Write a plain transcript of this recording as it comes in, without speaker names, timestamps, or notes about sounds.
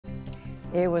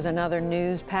It was another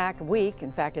news-packed week.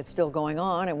 In fact, it's still going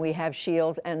on, and we have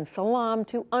Shields and Salam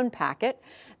to unpack it.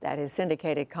 That is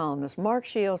Syndicated columnist Mark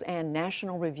Shields and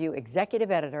National Review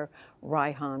executive editor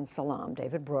Reihan Salam.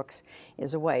 David Brooks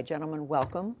is away. Gentlemen,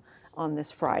 welcome on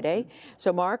this Friday.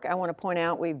 So, Mark, I want to point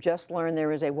out we've just learned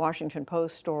there is a Washington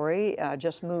Post story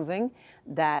just moving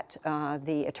that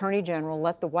the Attorney General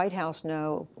let the White House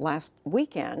know last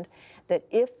weekend that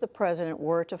if the president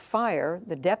were to fire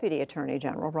the Deputy Attorney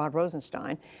General, Rod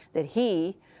Rosenstein, that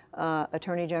he,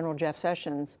 Attorney General Jeff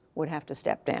Sessions, would have to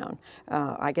step down.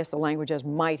 I guess the language is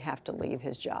might have to leave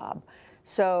his job.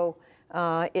 So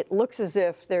it looks as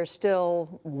if there's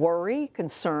still worry,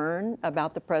 concern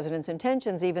about the president's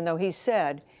intentions, even though he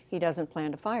said he doesn't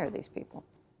plan to fire these people.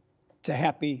 It's a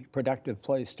happy, productive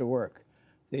place to work,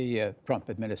 the Trump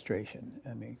administration.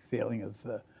 I mean, feeling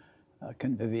of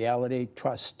conviviality,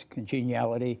 trust,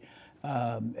 congeniality,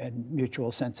 and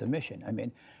mutual sense of mission. I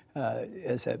mean,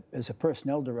 as a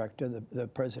personnel director, the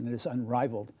president is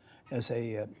unrivaled as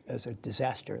a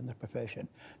disaster in the profession.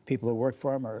 People who work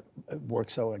for him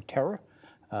work so in terror,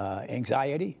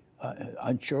 anxiety,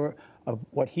 unsure of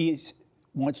what he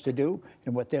wants to do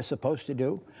and what they're supposed to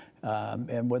do,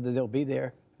 and whether they'll be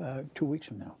there 2 weeks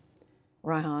from now.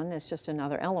 Reihan, it's just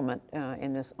another element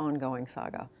in this ongoing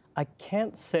saga. I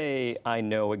can't say I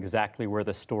know exactly where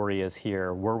the story is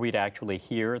here. Were we to actually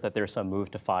hear that there's some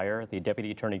move to fire the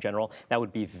Deputy Attorney General, that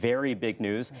would be very big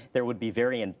news. There would be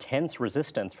very intense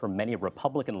resistance from many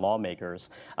Republican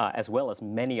lawmakers, as well as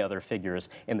many other figures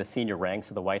in the senior ranks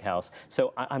of the White House.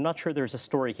 So I'm not sure there's a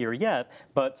story here yet,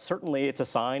 but certainly it's a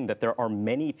sign that there are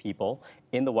many people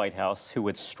in the White House who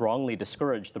would strongly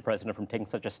discourage the president from taking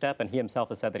such a step, and he himself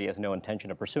has said that he has no intention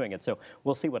of pursuing it. So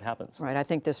we'll see what happens. Right. I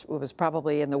think this was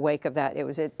probably in the wake of that. It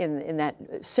was in that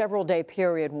several-day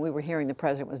period when we were hearing the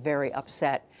president was very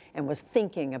upset and was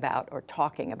thinking about or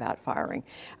talking about firing.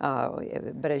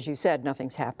 But as you said,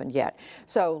 nothing's happened yet.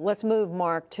 So let's move,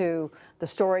 Mark, to the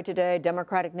story today.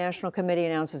 Democratic National Committee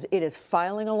announces it is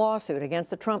filing a lawsuit against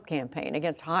the Trump campaign,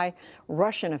 against high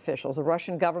Russian officials, the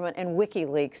Russian government, and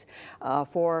WikiLeaks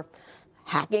for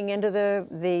hacking into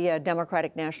the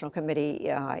Democratic National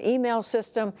Committee email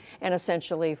system and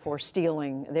essentially for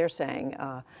stealing, they're saying,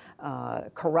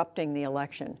 corrupting the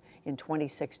election in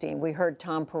 2016. We heard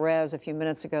Tom Perez a few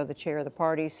minutes ago, the chair of the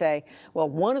party, say, well,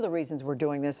 one of the reasons we're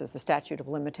doing this is the statute of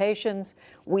limitations.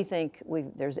 We think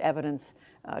there's evidence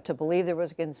to believe there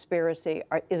was a conspiracy.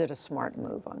 Is it a smart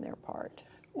move on their part?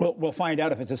 Well, we'll find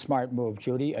out if it's a smart move,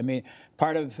 Judy. I mean,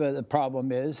 part of the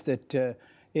problem is that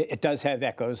it does have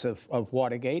echoes of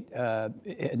Watergate,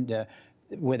 and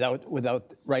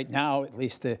without right now at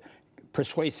least the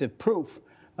persuasive proof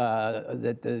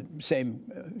that the same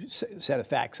set of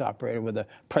facts operated, where the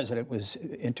president was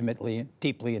intimately and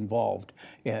deeply involved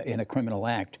in a criminal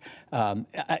act.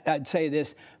 I'd say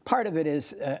this: part of it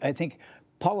is I think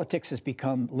politics has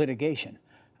become litigation.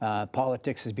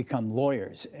 Politics has become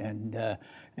lawyers and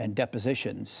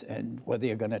depositions and whether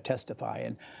you're going to testify.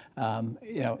 And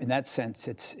you know, in that sense,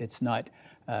 it's not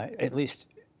at least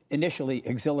initially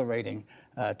exhilarating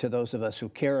to those of us who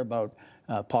care about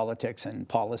politics and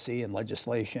policy and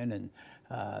legislation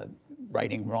and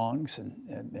righting wrongs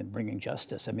and bringing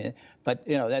justice. I mean, but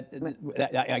you know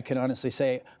that I can honestly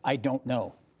say I don't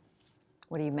know.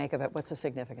 What do you make of it? What's the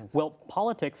significance? Well,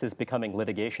 politics is becoming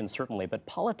litigation, certainly, but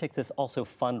politics is also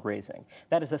fundraising.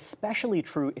 That is especially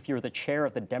true if you're the chair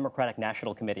of the Democratic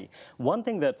National Committee. One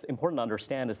thing that's important to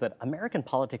understand is that American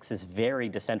politics is very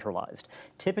decentralized.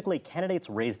 Typically, candidates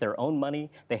raise their own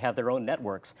money, they have their own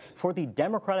networks. For the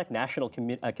Democratic National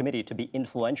Committee to be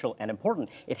influential and important,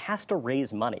 it has to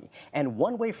raise money. And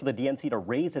one way for the DNC to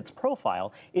raise its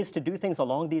profile is to do things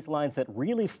along these lines that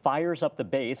really fires up the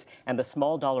base and the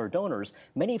small dollar donors,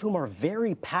 many of whom are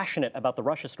very passionate about the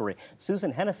Russia story.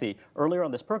 Susan Hennessy, earlier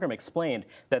on this program, explained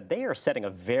that they are setting a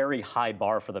very high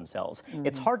bar for themselves.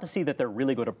 It's hard to see that they're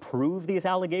really going to prove these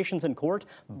allegations in court,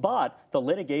 but the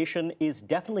litigation is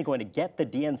definitely going to get the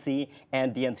DNC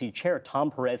and DNC chair Tom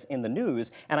Perez in the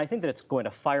news, and I think that it's going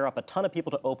to fire up a ton of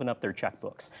people to open up their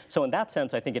checkbooks. So in that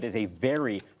sense, I think it is a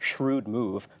very shrewd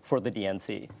move for the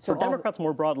DNC. So for Democrats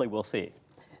more broadly, we'll see.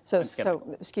 So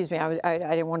excuse me, I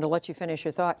didn't want to let you finish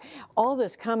your thought. All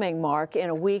this coming, Mark,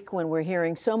 in a week when we're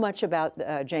hearing so much about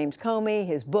James Comey,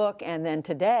 his book, and then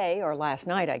today, or last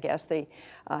night, I guess,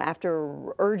 after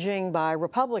urging by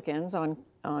Republicans on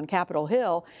Capitol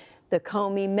Hill, the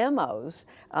Comey memos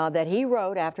that he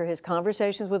wrote after his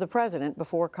conversations with the president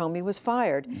before Comey was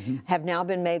fired have now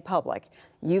been made public.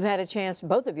 You've had a chance,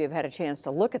 both of you have had a chance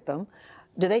to look at them.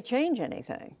 Do they change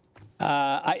anything?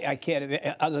 I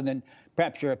can't, other than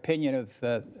perhaps your opinion of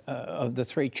the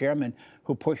three chairmen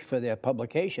who pushed for their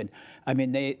publication. I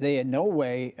mean, they in no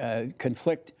way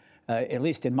conflict, at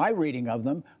least in my reading of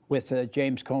them, with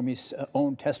James Comey's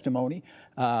own testimony.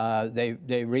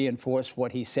 They reinforce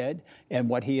what he said and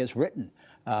what he has written.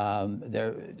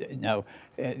 Now,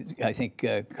 I think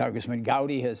Congressman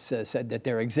Gowdy has said that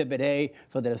they're Exhibit A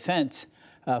for the defense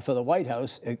for the White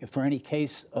House for any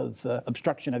case of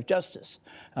obstruction of justice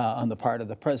on the part of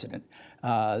the president.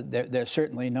 They're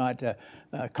certainly not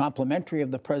complimentary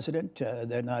of the president.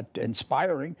 They're not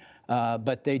inspiring,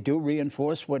 but they do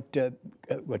reinforce what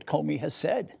Comey has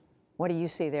said. What do you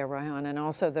see there, Reihan? And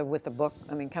also with the book,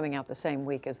 I mean, coming out the same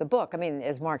week as the book. I mean,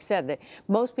 as Mark said,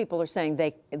 most people are saying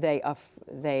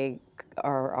they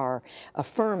are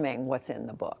affirming what's in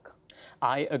the book.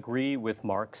 I agree with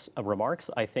Mark's remarks.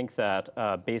 I think that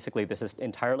basically this is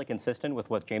entirely consistent with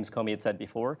what James Comey had said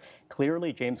before.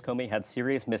 Clearly, James Comey had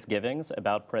serious misgivings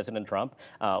about President Trump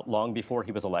long before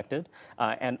he was elected.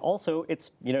 And also,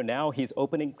 it's, now he's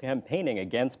campaigning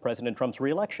against President Trump's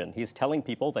reelection. He's telling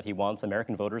people that he wants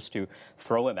American voters to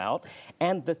throw him out.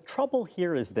 And the trouble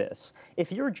here is this.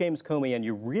 If you're James Comey and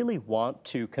you really want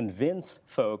to convince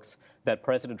folks that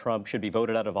President Trump should be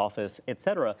voted out of office, et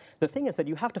cetera, the thing is that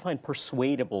you have to find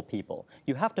persuadable people.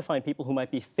 You have to find people who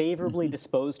might be favorably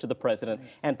disposed to the president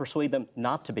and persuade them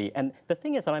not to be. And the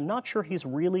thing is that I'm not sure he's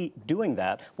really doing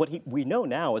that. What we know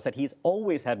now is that he's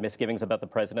always had misgivings about the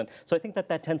president. So I think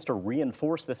that tends to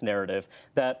reinforce this narrative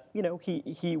that,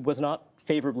 he was not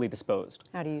favorably disposed.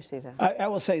 How do you see that? I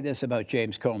will say this about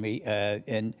James Comey,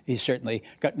 and he's certainly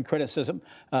gotten criticism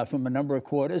from a number of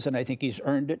quarters, and I think he's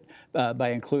earned it by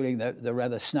including the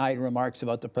rather snide remarks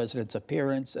about the president's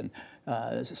appearance and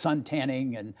sun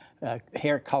tanning and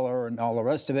hair color and all the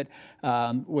rest of it,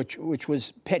 which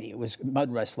was petty. It was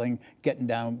mud wrestling, getting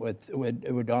down with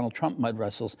Donald Trump mud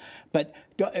wrestles. But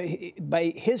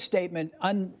by his statement,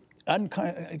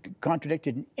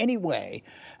 uncontradicted in any way,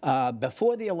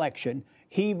 before the election,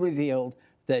 he revealed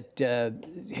that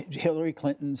Hillary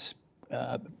Clinton's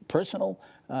personal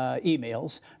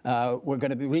emails were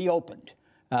going to be reopened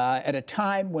at a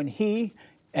time when he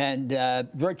and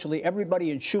virtually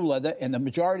everybody in shoe leather and the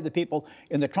majority of the people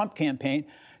in the Trump campaign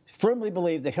firmly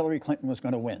believed that Hillary Clinton was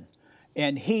going to win.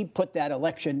 And he put that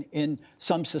election in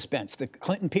some suspense. The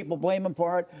Clinton people blame him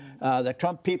for it. The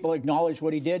Trump people acknowledge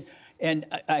what he did. And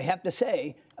I have to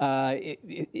say,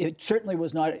 it certainly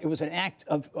was not, it was an act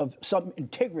of some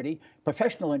integrity,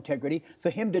 professional integrity, for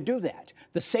him to do that.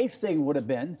 The safe thing would have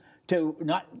been to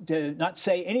not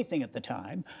say anything at the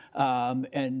time,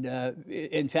 and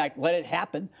in fact, let it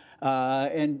happen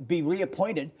and be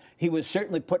reappointed. He was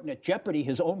certainly putting at jeopardy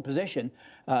his own position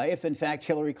if, in fact,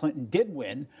 Hillary Clinton did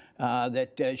win,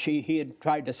 that he had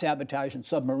tried to sabotage and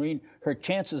submarine her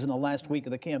chances in the last week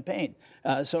of the campaign.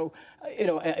 So,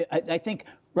 I think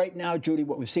right now, Judy,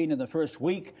 what we've seen in the first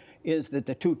week is that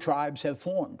the two tribes have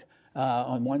formed.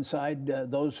 On one side,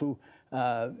 those who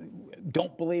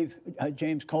don't believe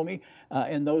James Comey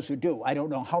and those who do. I don't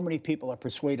know how many people are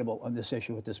persuadable on this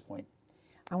issue at this point.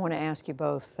 I want to ask you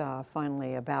both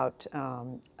finally about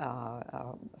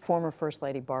former First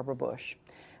Lady Barbara Bush,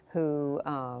 who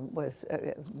was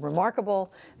a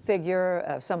remarkable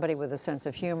figure, somebody with a sense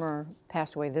of humor,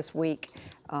 passed away this week.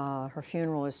 Her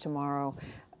funeral is tomorrow.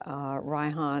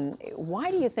 Reihan, why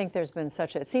do you think there's been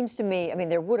such a, it seems to me, I mean,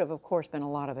 there would have, of course, been a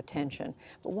lot of attention,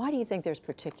 but why do you think there's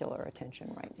particular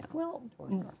attention right now? Well,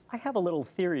 I have a little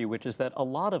theory, which is that a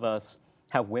lot of us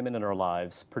have women in our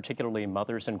lives, particularly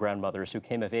mothers and grandmothers who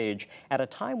came of age at a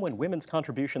time when women's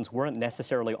contributions weren't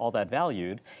necessarily all that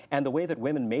valued, and the way that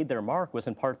women made their mark was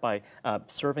in part by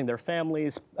serving their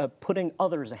families, putting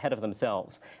others ahead of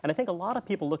themselves. And I think a lot of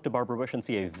people look to Barbara Bush and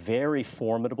see a very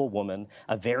formidable woman,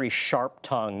 a very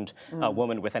sharp-tongued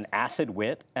woman with an acid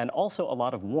wit, and also a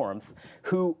lot of warmth,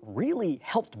 who really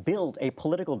helped build a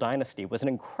political dynasty, was an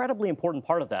incredibly important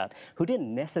part of that, who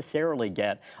didn't necessarily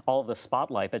get all of the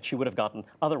spotlight that she would have gotten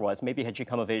otherwise, maybe had she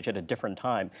come of age at a different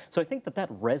time. So I think that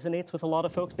resonates with a lot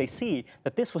of folks. They see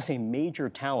that this was a major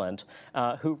talent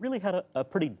who really had a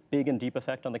pretty big and deep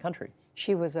effect on the country.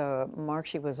 She was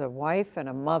she was a wife and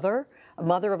a mother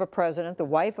of a president, the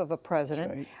wife of a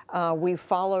president. Right. We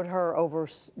followed her over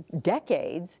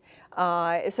decades.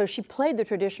 So she played the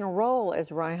traditional role,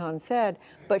 as Reihan said,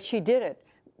 but she did it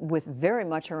with very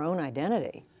much her own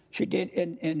identity. She did,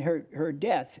 and her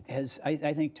death has, I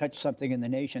think, touched something in the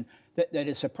nation that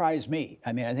has surprised me.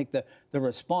 I mean, I think the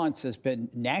response has been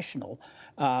national.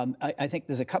 I think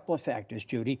there's a couple of factors,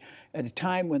 Judy. At a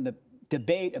time when the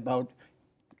debate about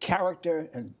character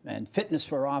and fitness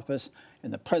for office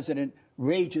and the president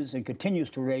rages and continues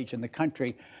to rage in the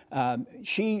country,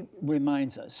 she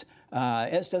reminds us,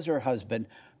 as does her husband,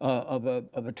 of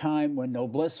a time when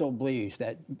noblesse oblige,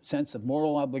 that sense of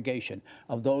moral obligation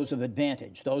of those of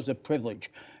advantage, those of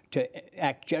privilege, to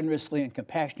act generously and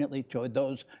compassionately toward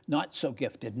those not so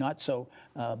gifted, not so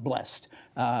blessed,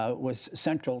 was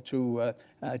central to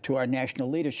our national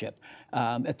leadership.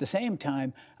 At the same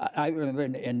time, I remember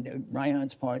in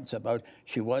Reihan's points about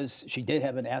she did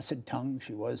have an acid tongue,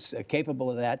 she was capable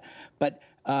of that, but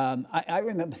I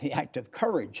remember the act of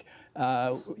courage,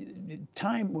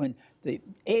 time when the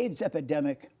AIDS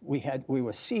epidemic, we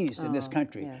were seized in this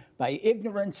country by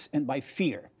ignorance and by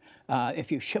fear.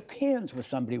 If you shook hands with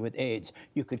somebody with AIDS,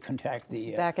 you could contract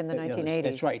the... Back in the 1980s.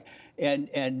 That's right.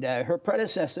 And her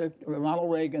predecessor,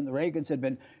 Ronald Reagan, the Reagans had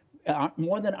been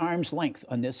more than arm's length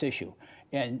on this issue.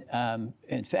 And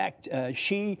in fact,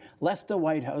 she left the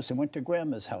White House and went to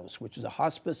Grandma's house, which is a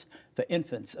hospice for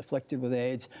infants afflicted with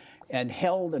AIDS, and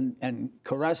held and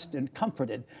caressed and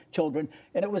comforted children.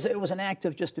 And it was an act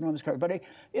of just enormous courage. But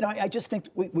I just think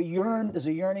we yearn. There's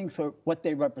a yearning for what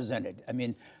they represented. I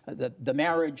mean, the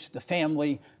marriage, the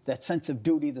family, that sense of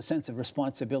duty, the sense of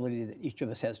responsibility that each of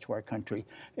us has to our country.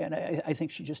 And I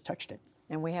think she just touched it.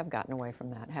 And we have gotten away from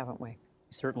that, haven't we? We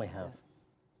certainly have.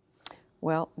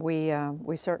 Well,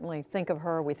 we certainly think of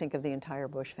her. We think of the entire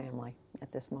Bush family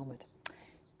at this moment.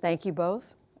 Thank you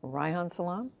both. Reihan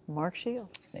Salam, Mark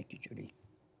Shields. Thank you, Judy.